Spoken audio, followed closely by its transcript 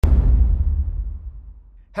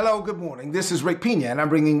Hello, good morning. This is Rick Pina, and I'm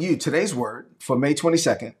bringing you today's word for May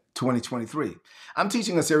 22nd, 2023. I'm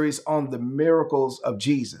teaching a series on the miracles of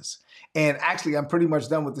Jesus. And actually, I'm pretty much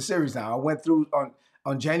done with the series now. I went through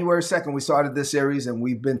on January 2nd, we started this series, and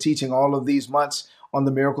we've been teaching all of these months on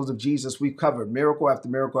the miracles of Jesus. We've covered miracle after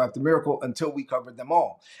miracle after miracle until we covered them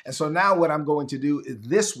all. And so now what I'm going to do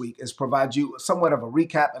this week is provide you somewhat of a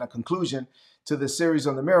recap and a conclusion to the series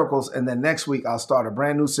on the miracles. And then next week, I'll start a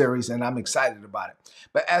brand new series, and I'm excited about it.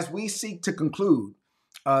 But as we seek to conclude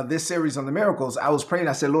this series on the miracles, I was praying.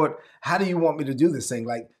 I said, Lord, how do you want me to do this thing?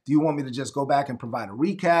 Like, do you want me to just go back and provide a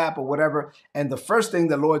recap or whatever? And the first thing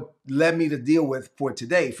the Lord led me to deal with for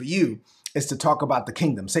today, for you, is to talk about the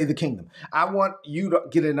kingdom. Say the kingdom. I want you to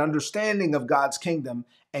get an understanding of God's kingdom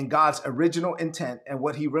and God's original intent and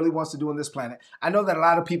what he really wants to do on this planet. I know that a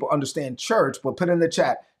lot of people understand church, but put in the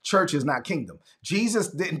chat, church is not kingdom. Jesus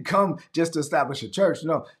didn't come just to establish a church.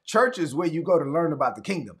 No, church is where you go to learn about the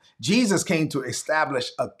kingdom. Jesus came to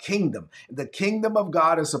establish a kingdom. The kingdom of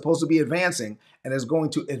God is supposed to be advancing and is going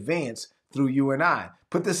to advance through you and I.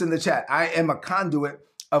 Put this in the chat. I am a conduit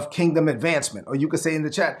of kingdom advancement. Or you could say in the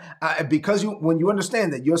chat, because when you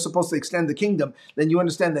understand that you're supposed to extend the kingdom, then you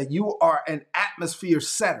understand that you are an atmosphere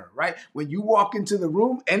setter, right? When you walk into the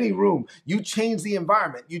room, any room, you change the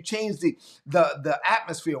environment, you change the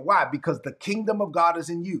atmosphere. Why? Because the kingdom of God is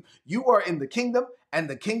in you. You are in the kingdom and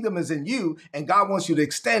the kingdom is in you, and God wants you to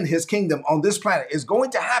extend his kingdom on this planet. It's going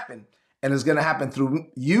to happen. And it's going to happen through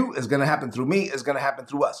you. It's going to happen through me. It's going to happen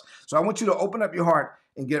through us. So I want you to open up your heart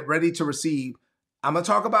and get ready to receive. I'm going to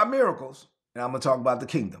talk about miracles, and I'm going to talk about the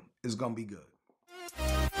kingdom. It's going to be good.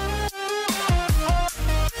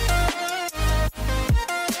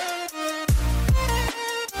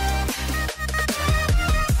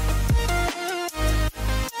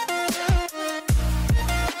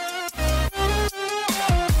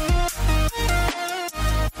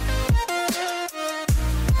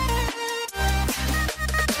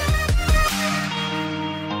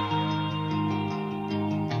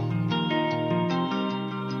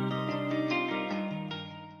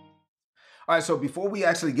 All right, so before we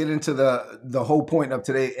actually get into the whole point of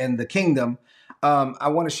today and the kingdom, I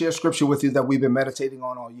want to share scripture with you that we've been meditating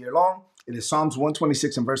on all year long. It is Psalms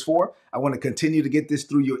 126 and verse 4. I want to continue to get this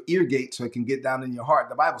through your ear gate so it can get down in your heart.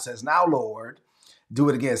 The Bible says, now, Lord, do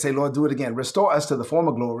it again. Say, Lord, do it again. Restore us to the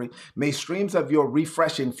former glory. May streams of your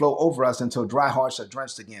refreshing flow over us until dry hearts are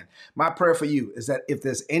drenched again. My prayer for you is that if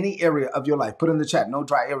there's any area of your life, put in the chat, no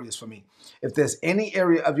dry areas for me. If there's any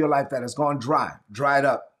area of your life that has gone dried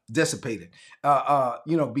up, dissipated,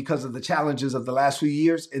 because of the challenges of the last few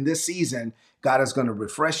years, in this season, God is going to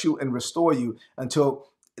refresh you and restore you until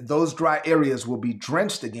those dry areas will be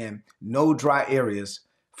drenched again. No dry areas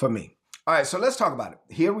for me. All right, so let's talk about it.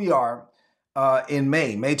 Here we are in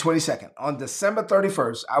May 22nd. On December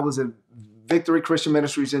 31st, I was at Victory Christian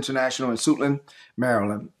Ministries International in Suitland,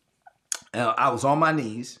 Maryland. I was on my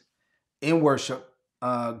knees in worship,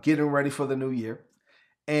 getting ready for the new year.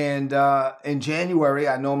 And in January,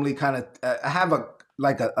 I normally I have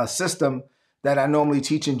a system that I normally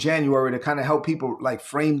teach in January to kind of help people like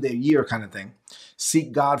frame their year kind of thing.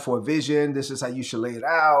 Seek God for a vision. This is how you should lay it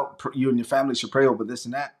out. You and your family should pray over this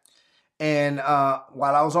and that. And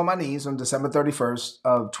while I was on my knees on December 31st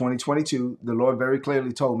of 2022, the Lord very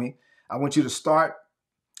clearly told me, I want you to start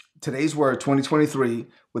today's word 2023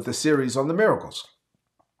 with a series on the miracles.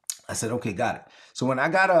 I said, okay, got it. So when I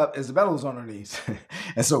got up, Isabella was on her knees.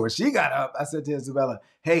 And so when she got up, I said to Isabella,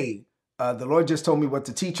 hey, the Lord just told me what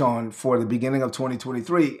to teach on for the beginning of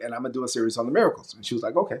 2023, and I'm going to do a series on the miracles. And she was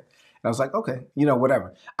like, okay. And I was like, okay,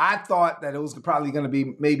 whatever. I thought that it was probably going to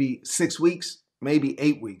be maybe 6 weeks, maybe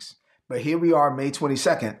 8 weeks. But here we are, May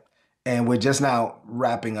 22nd, and we're just now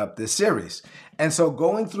wrapping up this series. And so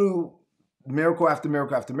going through miracle after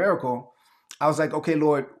miracle after miracle, I was like, okay,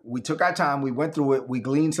 Lord, we took our time. We went through it. We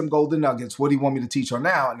gleaned some golden nuggets. What do you want me to teach on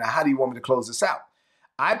now? Now, how do you want me to close this out?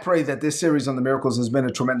 I pray that this series on the miracles has been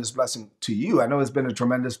a tremendous blessing to you. I know it's been a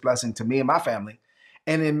tremendous blessing to me and my family.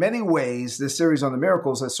 And in many ways, this series on the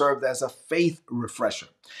miracles has served as a faith refresher.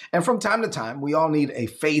 And from time to time, we all need a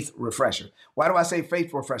faith refresher. Why do I say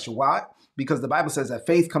faith refresher? Why? Because the Bible says that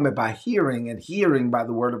faith cometh by hearing, and hearing by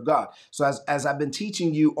the word of God. So as I've been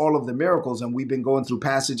teaching you all of the miracles, and we've been going through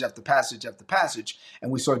passage after passage after passage, and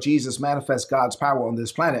we saw Jesus manifest God's power on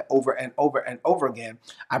this planet over and over and over again,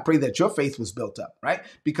 I pray that your faith was built up, right?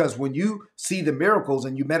 Because when you see the miracles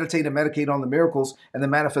and you meditate and medicate on the miracles and the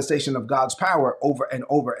manifestation of God's power over and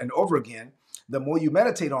over and over again, the more you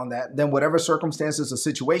meditate on that, then whatever circumstances or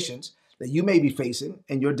situations that you may be facing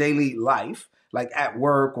in your daily life, like at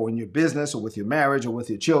work or in your business or with your marriage or with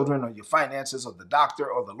your children or your finances or the doctor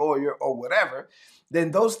or the lawyer or whatever,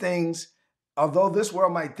 then those things, although this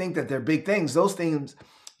world might think that they're big things, those things,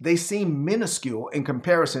 they seem minuscule in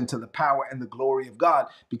comparison to the power and the glory of God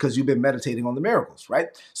because you've been meditating on the miracles, right?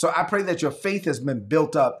 So I pray that your faith has been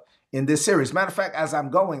built up in this series. Matter of fact, as I'm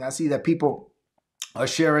going, I see that people are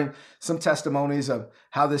sharing some testimonies of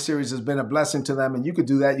how this series has been a blessing to them. And you could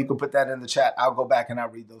do that. You could put that in the chat. I'll go back and I'll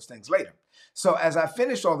read those things later. So as I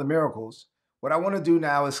finished all the miracles, what I want to do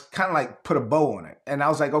now is kind of like put a bow on it. And I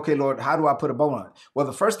was like, okay, Lord, how do I put a bow on it? Well,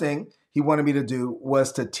 the first thing he wanted me to do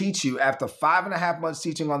was to teach you, after 5.5 months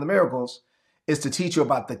teaching on the miracles, is to teach you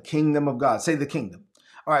about the kingdom of God. Say the kingdom.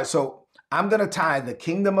 All right, so I'm going to tie the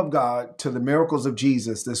kingdom of God to the miracles of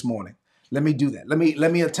Jesus this morning. Let me do that.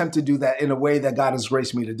 Let me attempt to do that in a way that God has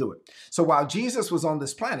graced me to do it. So while Jesus was on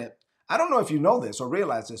this planet, I don't know if you know this or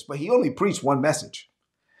realize this, but he only preached one message.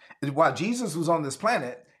 While Jesus was on this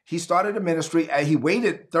planet, he started a ministry. He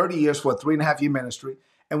waited 30 years for a 3.5-year ministry.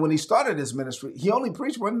 And when he started his ministry, he only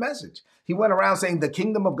preached one message. He went around saying the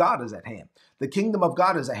kingdom of God is at hand. The kingdom of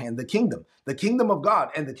God is at hand. The kingdom of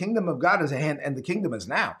God, and the kingdom of God is at hand, and the kingdom is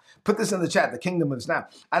now. Put this in the chat. The kingdom is now.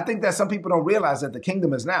 I think that some people don't realize that the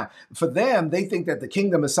kingdom is now. For them, they think that the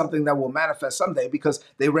kingdom is something that will manifest someday because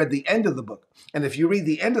they read the end of the book. And if you read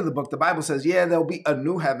the end of the book, the Bible says, yeah, there'll be a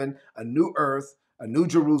new heaven, a new earth, a new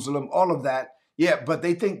Jerusalem, all of that. Yeah, but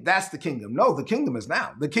they think that's the kingdom. No, the kingdom is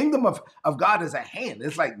now. The kingdom of God is at hand.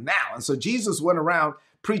 It's like now. And so Jesus went around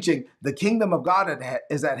preaching the kingdom of God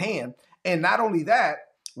is at hand. And not only that,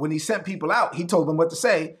 when he sent people out, he told them what to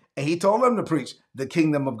say, and he told them to preach the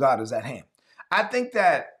kingdom of God is at hand. I think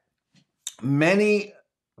that many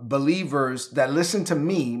believers that listen to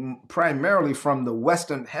me, primarily from the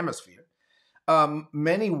Western hemisphere,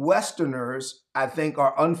 many Westerners, I think,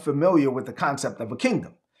 are unfamiliar with the concept of a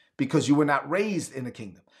kingdom because you were not raised in a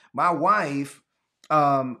kingdom. My wife,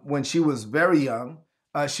 when she was very young,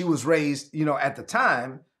 she was raised, at the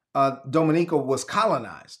time, Dominica was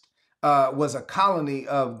colonized, was a colony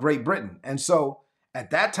of Great Britain. And so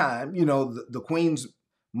at that time, the Queen's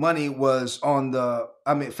money was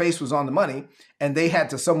face was on the money, and they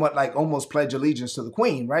had to somewhat like almost pledge allegiance to the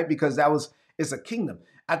Queen, right? Because it's a kingdom.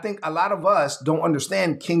 I think a lot of us don't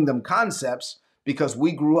understand kingdom concepts because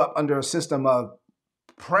we grew up under a system of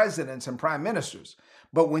presidents and prime ministers.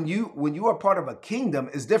 But when you are part of a kingdom,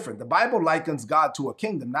 it's different. The Bible likens God to a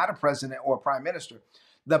kingdom, not a president or a prime minister.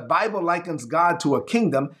 The Bible likens God to a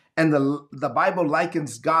kingdom, and the Bible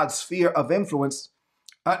likens God's sphere of influence.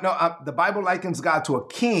 The Bible likens God to a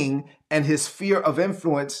king and his sphere of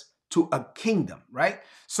influence to a kingdom, right?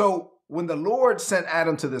 So when the Lord sent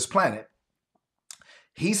Adam to this planet,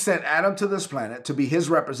 he sent Adam to this planet to be his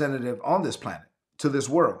representative on this planet, to this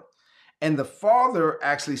world. And the Father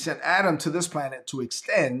actually sent Adam to this planet to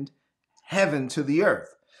extend heaven to the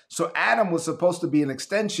earth. So Adam was supposed to be an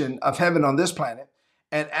extension of heaven on this planet,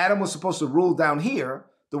 and Adam was supposed to rule down here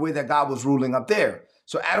the way that God was ruling up there.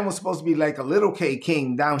 So Adam was supposed to be like a little K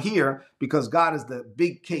king down here because God is the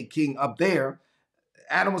big K king up there.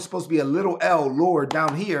 Adam was supposed to be a little L Lord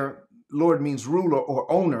down here. Lord means ruler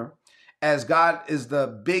or owner, as God is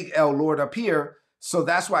the big L Lord up here. So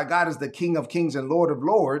that's why God is the King of Kings and Lord of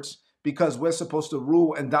Lords, because we're supposed to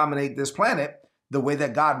rule and dominate this planet the way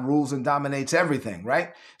that God rules and dominates everything,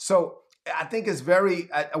 right? So I think it's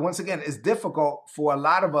once again, it's difficult for a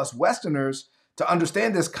lot of us Westerners to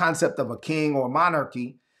understand this concept of a king or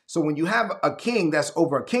monarchy. So when you have a king that's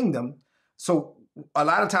over a kingdom, so a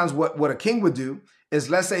lot of times what a king would do is,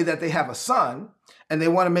 let's say that they have a son and they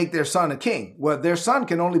want to make their son a king. Well, their son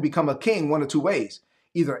can only become a king one of two ways.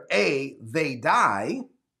 Either A, they die,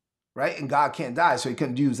 right? And God can't die, so he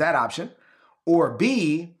couldn't use that option. Or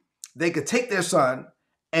B, they could take their son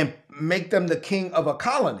and make them the king of a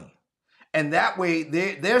colony. And that way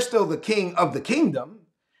they're still the king of the kingdom,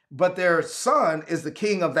 but their son is the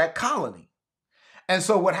king of that colony. And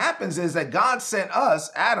so what happens is that God sent us,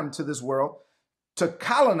 Adam, to this world to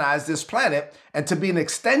colonize this planet and to be an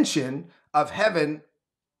extension of heaven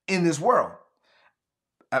in this world.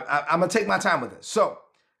 I'm going to take my time with this. So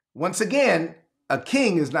once again, a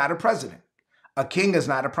king is not a president. A king is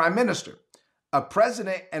not a prime minister. A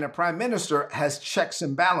president and a prime minister has checks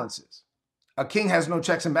and balances. A king has no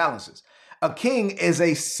checks and balances. A king is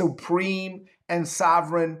a supreme and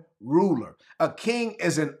sovereign ruler. A king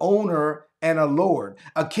is an owner and a lord.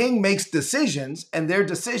 A king makes decisions, and their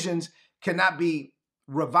decisions cannot be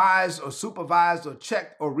revised or supervised or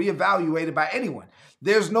checked or reevaluated by anyone.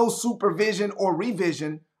 There's no supervision or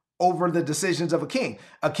revision over the decisions of a king.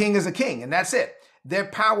 A king is a king, and that's it. Their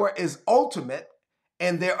power is ultimate,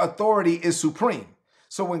 and their authority is supreme.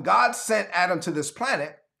 So when God sent Adam to this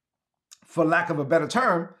planet, for lack of a better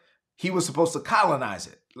term, he was supposed to colonize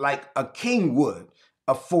it like a king would,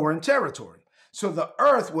 a foreign territory. So the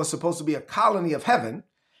earth was supposed to be a colony of heaven.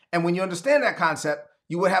 And when you understand that concept,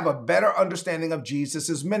 you would have a better understanding of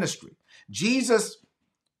Jesus's ministry. Jesus,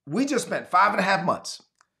 we just spent 5.5 months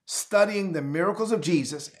studying the miracles of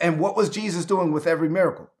Jesus. And what was Jesus doing with every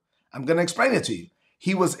miracle? I'm going to explain it to you.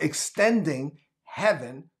 He was extending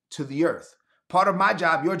heaven to the earth. Part of my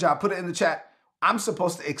job, your job, put it in the chat. I'm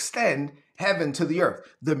supposed to extend heaven to the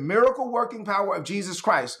earth. The miracle working power of Jesus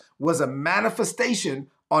Christ was a manifestation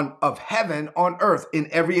of heaven on earth in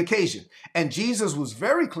every occasion. And Jesus was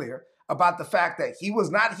very clear about the fact that he was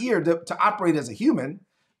not here to operate as a human,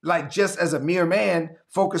 like just as a mere man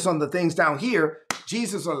focused on the things down here.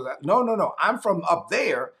 Jesus was like, no, I'm from up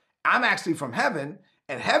there. I'm actually from heaven,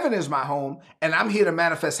 and heaven is my home, and I'm here to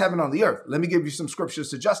manifest heaven on the earth. Let me give you some scriptures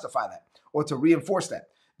to justify that or to reinforce that.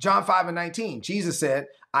 John 5:19, Jesus said,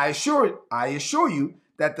 I assure you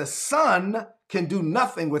that the Son can do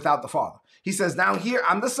nothing without the Father. He says, down here,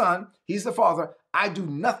 I'm the Son, he's the Father. I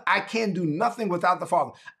can do nothing without the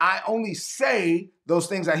Father. I only say those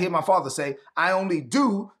things I hear my Father say. I only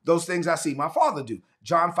do those things I see my Father do.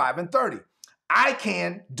 John 5:30. I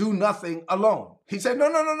can do nothing alone. He said, no.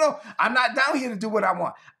 I'm not down here to do what I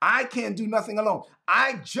want. I can do nothing alone.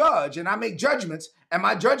 I judge and I make judgments, and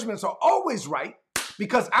my judgments are always right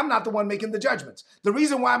because I'm not the one making the judgments. The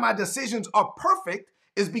reason why my decisions are perfect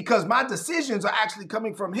is because my decisions are actually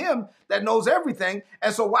coming from him that knows everything.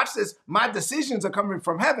 And so watch this, my decisions are coming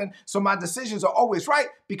from heaven. So my decisions are always right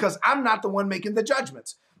because I'm not the one making the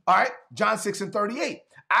judgments. All right, John 6:38.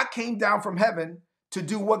 I came down from heaven to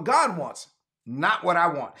do what God wants, not what I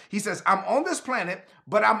want. He says, I'm on this planet,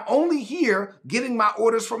 but I'm only here getting my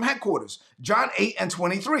orders from headquarters. John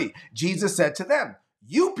 8:23. Jesus said to them,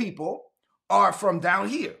 you people are from down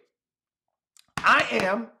here. I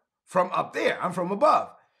am from up there. I'm from above.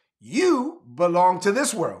 You belong to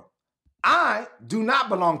this world. I do not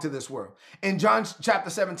belong to this world. In John chapter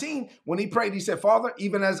 17, when he prayed, he said, Father,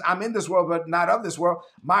 even as I'm in this world, but not of this world,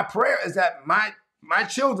 my prayer is that my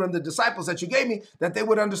children, the disciples that you gave me, that they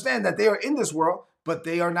would understand that they are in this world, but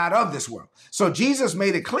they are not of this world. So Jesus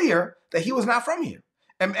made it clear that he was not from here.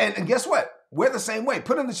 And guess what? We're the same way.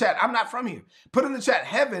 Put in the chat, I'm not from here. Put in the chat,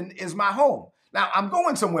 heaven is my home. Now, I'm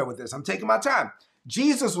going somewhere with this. I'm taking my time.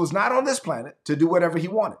 Jesus was not on this planet to do whatever he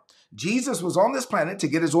wanted. Jesus was on this planet to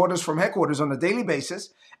get his orders from headquarters on a daily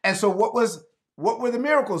basis. And so what were the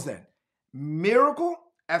miracles then? Miracle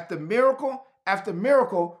after miracle after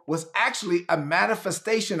miracle was actually a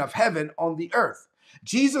manifestation of heaven on the earth.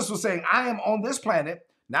 Jesus was saying, I am on this planet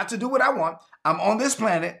not to do what I want. I'm on this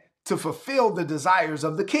planet to fulfill the desires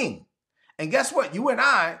of the king. And guess what? You and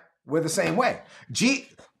I, we're the same way.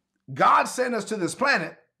 God sent us to this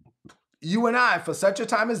planet, you and I, for such a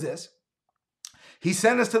time as this. He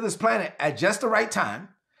sent us to this planet at just the right time.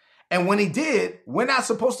 And when he did, we're not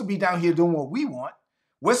supposed to be down here doing what we want.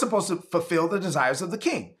 We're supposed to fulfill the desires of the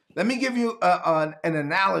king. Let me give you an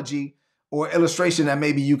analogy or illustration that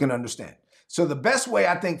maybe you can understand. So the best way,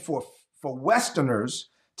 I think, for Westerners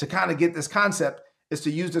to kind of get this concept is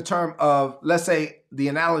to use the term of, let's say, the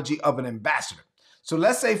analogy of an ambassador. So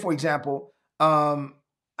let's say, for example,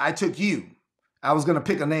 I took you. I was going to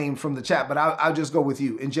pick a name from the chat, but I'll just go with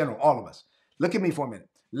you in general, all of us. Look at me for a minute.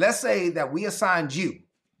 Let's say that we assigned you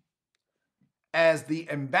as the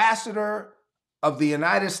ambassador of the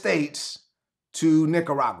United States to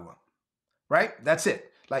Nicaragua, right? That's it.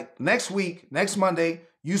 Like next week, next Monday,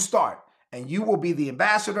 you start and you will be the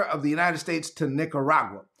ambassador of the United States to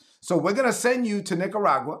Nicaragua. So we're going to send you to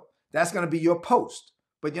Nicaragua. That's going to be your post,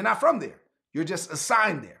 but you're not from there. You're just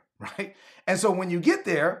assigned there, right? And so when you get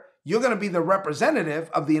there, you're going to be the representative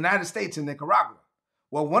of the United States in Nicaragua.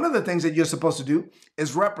 Well, one of the things that you're supposed to do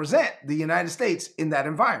is represent the United States in that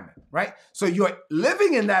environment, right? So you're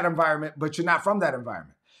living in that environment, but you're not from that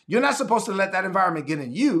environment. You're not supposed to let that environment get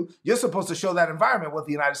in you. You're supposed to show that environment what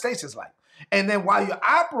the United States is like. And then while you're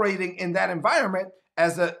operating in that environment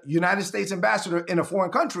as a United States ambassador in a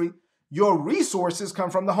foreign country, your resources come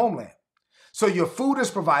from the homeland. So your food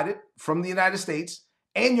is provided from the United States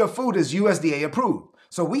and your food is USDA approved.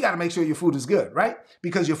 So we got to make sure your food is good, right?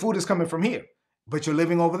 Because your food is coming from here, but you're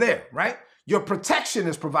living over there, right? Your protection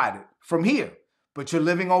is provided from here, but you're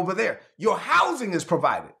living over there. Your housing is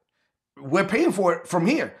provided. We're paying for it from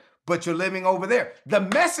here, but you're living over there. The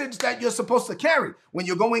message that you're supposed to carry when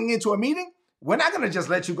you're going into a meeting, we're not going to just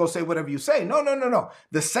let you go say whatever you say. No.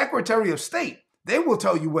 The Secretary of State, they will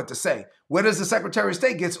tell you what to say. Where does the Secretary of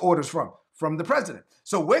State get orders from? from the president.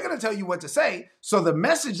 So we're going to tell you what to say. So the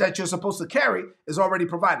message that you're supposed to carry is already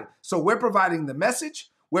provided. So we're providing the message.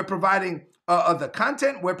 We're providing the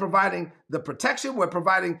content. We're providing the protection. We're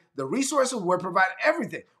providing the resources. We're providing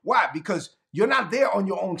everything. Why? Because you're not there on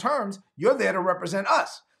your own terms. You're there to represent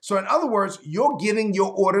us. So in other words, you're getting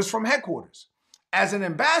your orders from headquarters. As an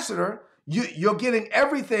ambassador, you're getting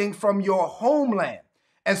everything from your homeland.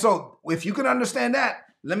 And so if you can understand that,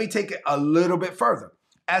 let me take it a little bit further.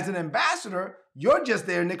 As an ambassador, you're just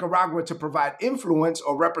there in Nicaragua to provide influence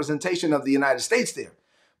or representation of the United States there.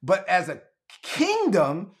 But as a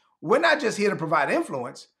kingdom, we're not just here to provide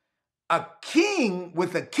influence. A king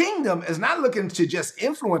with a kingdom is not looking to just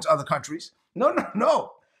influence other countries.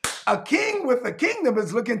 No. A king with a kingdom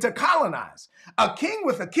is looking to colonize. A king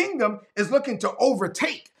with a kingdom is looking to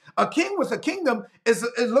overtake. A king with a kingdom is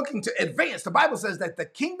looking to advance. The Bible says that the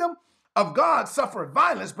kingdom of God suffered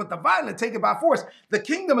violence, but the violent take it by force. The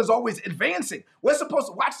kingdom is always advancing. We're supposed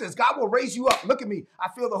to watch this. God will raise you up. Look at me. I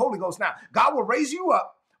feel the Holy Ghost now. God will raise you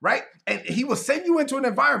up, right? And he will send you into an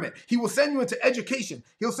environment. He will send you into education.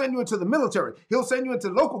 He'll send you into the military. He'll send you into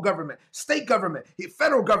local government, state government,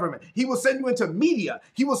 federal government. He will send you into media.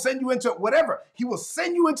 He will send you into whatever. He will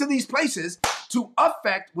send you into these places to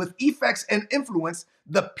affect with effects and influence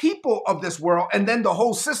the people of this world and then the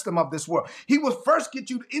whole system of this world. He will first get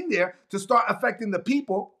you in there to start affecting the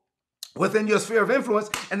people within your sphere of influence,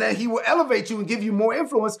 and then he will elevate you and give you more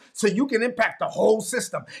influence so you can impact the whole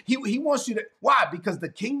system. He wants you to, why? Because the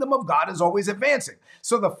kingdom of God is always advancing.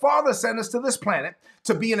 So the Father sent us to this planet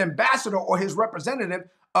to be an ambassador or his representative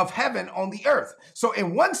of heaven on the earth. So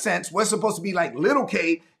in one sense, we're supposed to be like little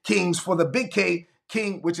K kings for the big K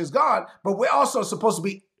king, which is God, but we're also supposed to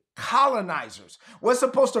be colonizers. We're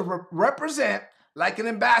supposed to represent like an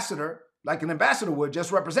ambassador would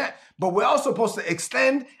just represent, but we're also supposed to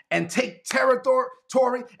extend and take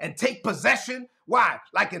territory and take possession. Why?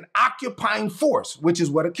 Like an occupying force, which is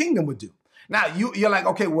what a kingdom would do. Now you're like,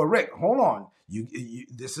 okay, well, Rick, hold on.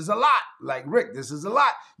 This is a lot. Like, Rick, this is a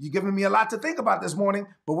lot. You're giving me a lot to think about this morning,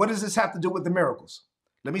 but what does this have to do with the miracles?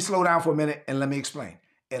 Let me slow down for a minute and let me explain.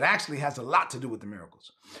 It actually has a lot to do with the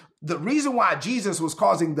miracles. The reason why Jesus was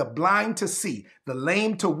causing the blind to see, the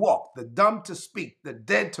lame to walk, the dumb to speak, the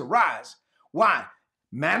dead to rise. Why?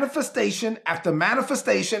 Manifestation after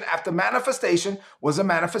manifestation after manifestation was a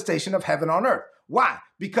manifestation of heaven on earth. Why?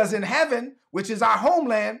 Because in heaven, which is our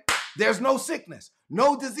homeland, there's no sickness,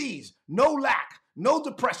 no disease, no lack, no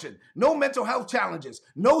depression, no mental health challenges,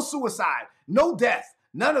 no suicide, no death,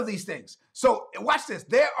 none of these things. So watch this.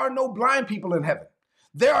 There are no blind people in heaven.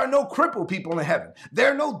 There are no crippled people in heaven.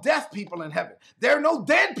 There are no deaf people in heaven. There are no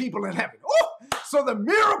dead people in heaven. Ooh! So the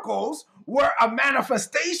miracles were a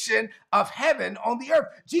manifestation of heaven on the earth.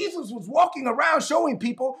 Jesus was walking around showing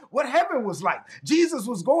people what heaven was like. Jesus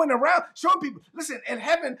was going around showing people, listen, in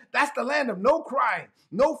heaven, that's the land of no crying,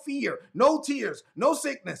 no fear, no tears, no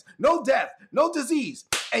sickness, no death, no disease.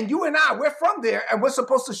 And you and I, we're from there, and we're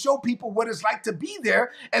supposed to show people what it's like to be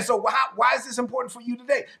there. And so why is this important for you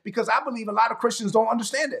today? Because I believe a lot of Christians don't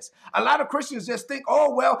understand this. A lot of Christians just think,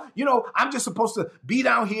 oh, well, I'm just supposed to be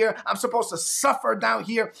down here. I'm supposed to suffer down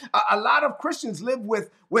here. A lot of Christians live with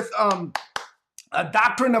a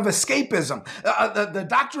doctrine of escapism. The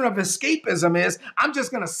doctrine of escapism is, I'm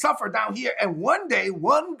just going to suffer down here. And one day,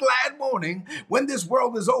 one glad morning, when this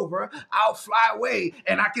world is over, I'll fly away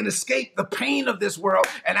and I can escape the pain of this world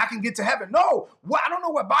and I can get to heaven. No, I don't know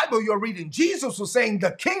what Bible you're reading. Jesus was saying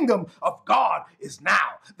the kingdom of God is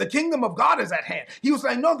now. The kingdom of God is at hand. He was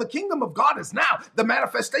saying, no, the kingdom of God is now. The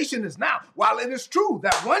manifestation is now. While it is true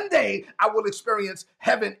that one day I will experience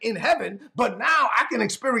heaven in heaven, but now I can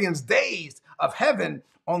experience days of heaven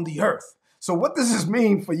on the earth. So what does this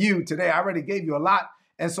mean for you today? I already gave you a lot.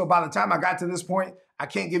 And so by the time I got to this point, I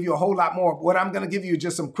can't give you a whole lot more. What I'm going to give you is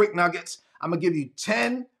just some quick nuggets. I'm going to give you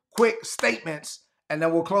 10 quick statements, and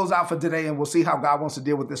then we'll close out for today, and we'll see how God wants to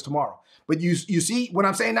deal with this tomorrow. But you see what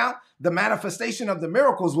I'm saying now? The manifestation of the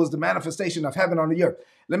miracles was the manifestation of heaven on the earth.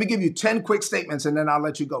 Let me give you 10 quick statements, and then I'll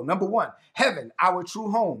let you go. Number one, heaven, our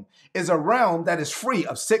true home, is a realm that is free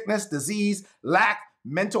of sickness, disease, lack,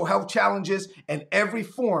 mental health challenges, and every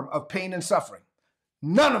form of pain and suffering.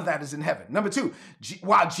 None of that is in heaven. Number two,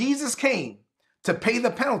 while Jesus came to pay the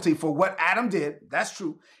penalty for what Adam did, that's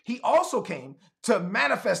true, he also came to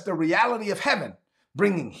manifest the reality of heaven,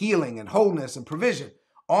 bringing healing and wholeness and provision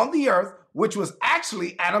on the earth, which was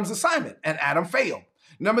actually Adam's assignment, and Adam failed.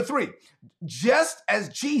 Number three, just as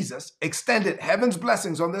Jesus extended heaven's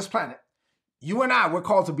blessings on this planet, You and I, we're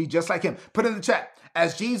called to be just like him. Put in the chat,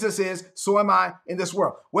 as Jesus is, so am I in this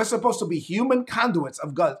world. We're supposed to be human conduits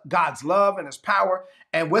of God's love and his power,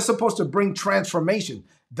 and we're supposed to bring transformation,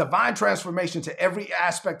 divine transformation to every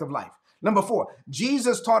aspect of life. Number 4,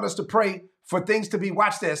 Jesus taught us to pray for things to be,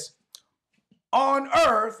 watch this, on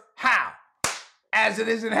earth, how? As it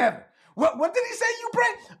is in heaven. What did he say you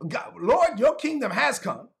pray? God, Lord, your kingdom has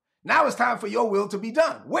come. Now it's time for your will to be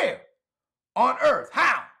done. Where? On earth.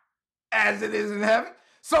 How? As it is in heaven.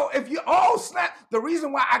 So if you all snap, the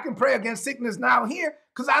reason why I can pray against sickness down here,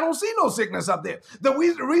 because I don't see no sickness up there. The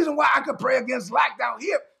reason why I can pray against lack down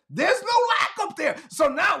here, there's no lack up there. So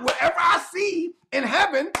now whatever I see in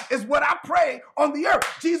heaven is what I pray on the earth.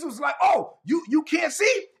 Jesus was like, oh, you can't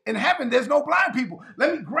see? In heaven, there's no blind people.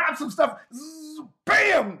 Let me grab some stuff.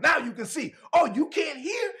 Bam! Now you can see. Oh, you can't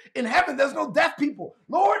hear? In heaven, there's no deaf people.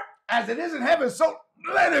 Lord, as it is in heaven, so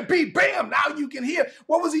let it be. Bam! Now you can hear.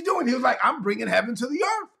 What was he doing? He was like, I'm bringing heaven to the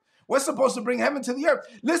earth. We're supposed to bring heaven to the earth.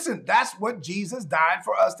 Listen, that's what Jesus died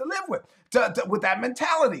for us to live with, with that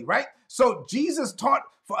mentality, right? So Jesus taught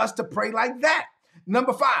for us to pray like that.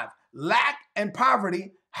 Number 5, lack and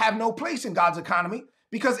poverty have no place in God's economy,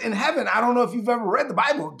 because in heaven, I don't know if you've ever read the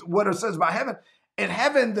Bible, what it says about heaven. In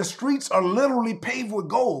heaven, the streets are literally paved with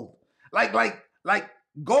gold. Like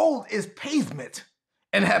gold is pavement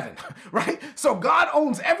in heaven, right? So God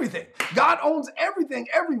owns everything. God owns everything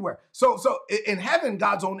everywhere. So in heaven,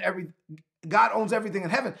 God owns everything in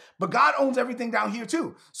heaven, but God owns everything down here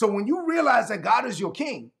too. So when you realize that God is your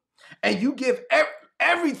king and you give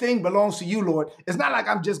everything belongs to you, Lord, it's not like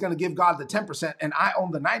I'm just going to give God the 10% and I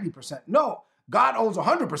own the 90%. No, God owns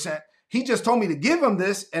 100%. He just told me to give him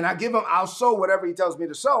this, and I'll sow whatever he tells me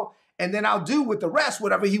to sow, and then I'll do with the rest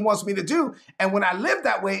whatever he wants me to do. And when I live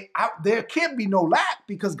that way, there can't be no lack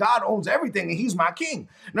because God owns everything and he's my king.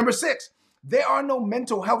 Number 6, there are no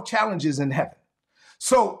mental health challenges in heaven.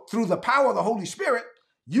 So through the power of the Holy Spirit,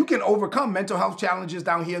 you can overcome mental health challenges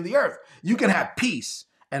down here in the earth. You can have peace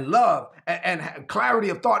and love and clarity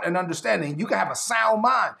of thought and understanding. You can have a sound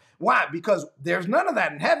mind. Why? Because there's none of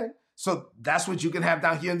that in heaven. So that's what you can have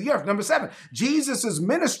down here in the earth. Number 7, Jesus's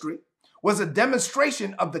ministry was a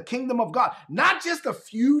demonstration of the kingdom of God, not just a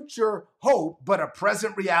future hope, but a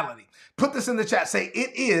present reality. Put this in the chat. Say,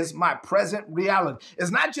 it is my present reality. It's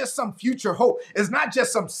not just some future hope. It's not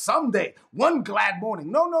just some someday, one glad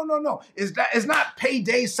morning. No. It's not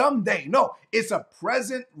payday someday. No, it's a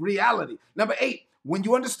present reality. Number 8, when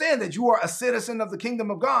you understand that you are a citizen of the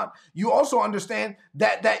kingdom of God, you also understand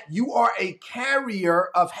that you are a carrier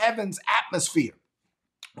of heaven's atmosphere.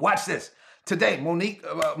 Watch this. Today, Monique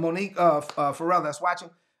Farrell that's watching,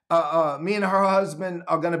 me and her husband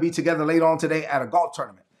are going to be together later on today at a golf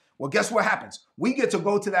tournament. Well, guess what happens? We get to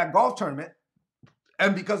go to that golf tournament,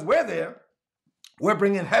 and because we're there, we're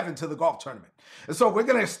bringing heaven to the golf tournament. And so we're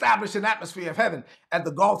going to establish an atmosphere of heaven at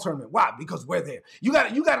the golf tournament. Why? Because we're there. You got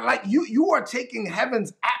to you are taking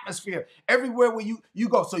heaven's atmosphere everywhere where you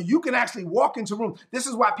go. So you can actually walk into rooms. This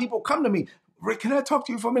is why people come to me. Rick, can I talk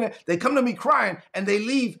to you for a minute? They come to me crying and they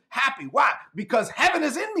leave happy. Why? Because heaven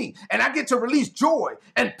is in me and I get to release joy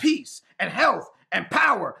and peace and health and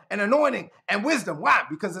power and anointing and wisdom. Why?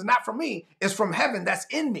 Because it's not from me. It's from heaven that's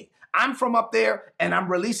in me. I'm from up there and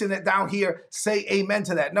I'm releasing it down here. Say amen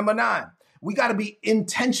to that. Number 9, we got to be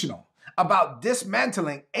intentional about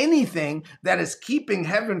dismantling anything that is keeping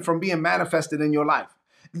heaven from being manifested in your life.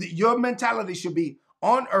 Your mentality should be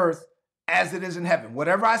on earth as it is in heaven.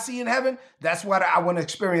 Whatever I see in heaven, that's what I want to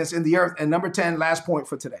experience in the earth. And number 10, last point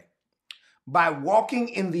for today. By walking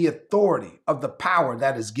in the authority of the power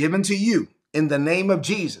that is given to you in the name of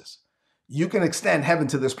Jesus, you can extend heaven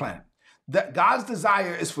to this planet. That God's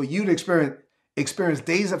desire is for you to experience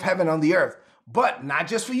days of heaven on the earth, but not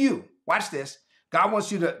just for you. Watch this. God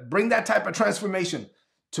wants you to bring that type of transformation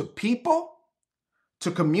to people,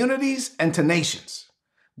 to communities, and to nations.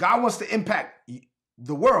 God wants to impact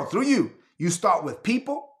the world through you. You start with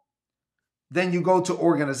people, then you go to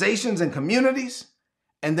organizations and communities,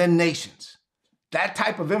 and then nations. That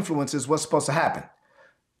type of influence is what's supposed to happen.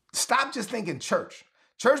 Stop just thinking church.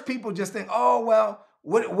 Church people just think, oh, well,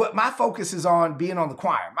 what my focus is on being on the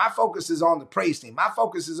choir. My focus is on the praise team. My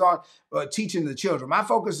focus is on teaching the children. My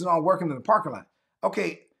focus is on working in the parking lot.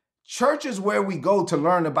 Okay, church is where we go to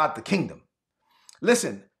learn about the kingdom.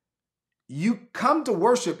 Listen, you come to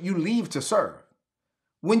worship, you leave to serve.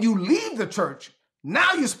 When you leave the church,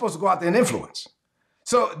 now you're supposed to go out there and influence.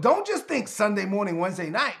 So don't just think Sunday morning,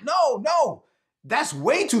 Wednesday night. No, that's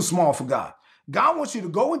way too small for God. God wants you to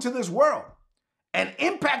go into this world and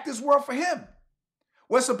impact this world for him.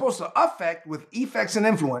 We're supposed to affect with effects and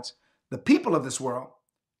influence the people of this world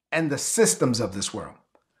and the systems of this world.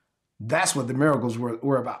 That's what the miracles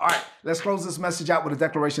were about. All right, let's close this message out with a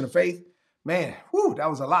declaration of faith. Man, whew, that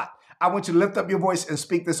was a lot. I want you to lift up your voice and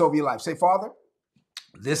speak this over your life. Say, Father,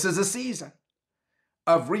 this is a season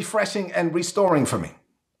of refreshing and restoring for me.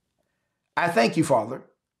 I thank you, Father,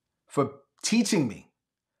 for teaching me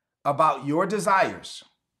about your desires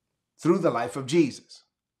through the life of Jesus.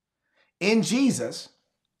 In Jesus,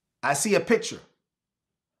 I see a picture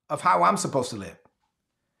of how I'm supposed to live.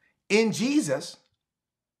 In Jesus,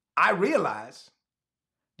 I realize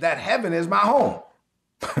that heaven is my home.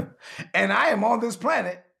 And I am on this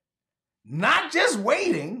planet not just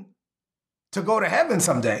waiting to go to heaven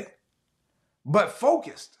someday, but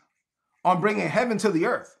focused on bringing heaven to the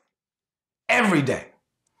earth every day.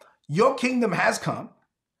 Your kingdom has come.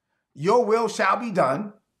 Your will shall be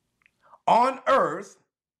done on earth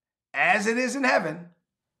as it is in heaven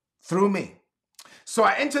through me. So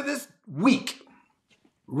I enter this week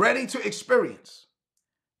ready to experience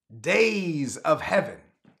days of heaven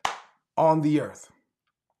on the earth.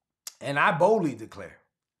 And I boldly declare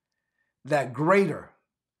that greater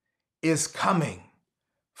is coming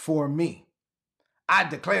for me. I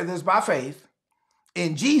declare this by faith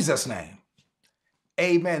in Jesus' name.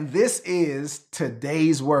 Amen. This is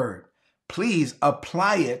today's word. Please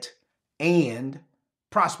apply it and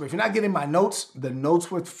prosper. If you're not getting my notes, the notes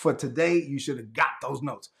for today, you should have got those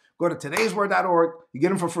notes. Go to todaysword.org. You get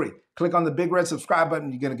them for free. Click on the big red subscribe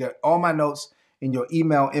button. You're going to get all my notes in your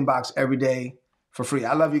email inbox every day for free.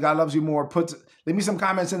 I love you. God loves you more. Leave me some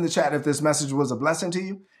comments in the chat if this message was a blessing to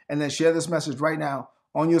you. And then share this message right now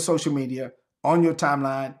on your social media, on your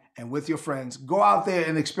timeline, and with your friends. Go out there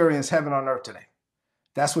and experience heaven on earth today.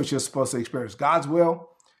 That's what you're supposed to experience. God's will,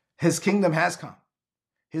 his kingdom has come.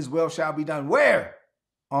 His will shall be done. Where?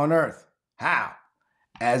 On earth. How?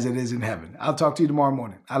 As it is in heaven. I'll talk to you tomorrow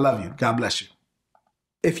morning. I love you. God bless you.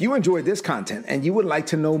 If you enjoyed this content and you would like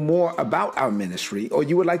to know more about our ministry, or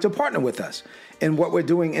you would like to partner with us in what we're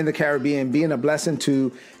doing in the Caribbean, being a blessing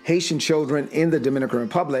to Haitian children in the Dominican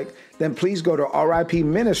Republic, then please go to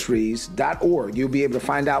ripministries.org. You'll be able to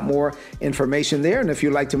find out more information there. And if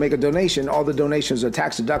you'd like to make a donation, all the donations are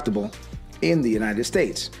tax deductible in the United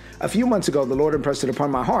States. A few months ago, the Lord impressed it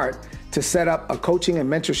upon my heart to set up a coaching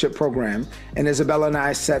and mentorship program, and Isabella and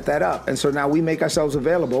I set that up. And so now we make ourselves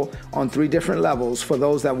available on 3 different levels for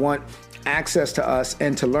those that want access to us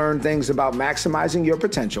and to learn things about maximizing your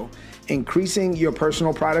potential, increasing your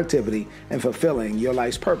personal productivity, and fulfilling your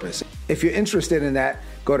life's purpose. If you're interested in that,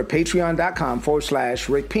 go to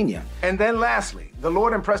patreon.com/Rick Pina. And then lastly, the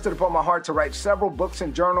Lord impressed it upon my heart to write several books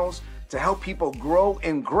and journals to help people grow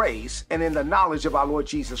in grace and in the knowledge of our Lord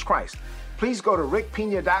Jesus Christ. Please go to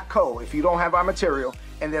rickpina.co if you don't have our material,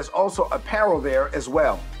 and there's also apparel there as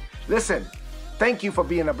well. Listen, thank you for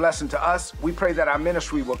being a blessing to us. We pray that our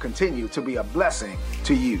ministry will continue to be a blessing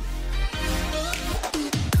to you.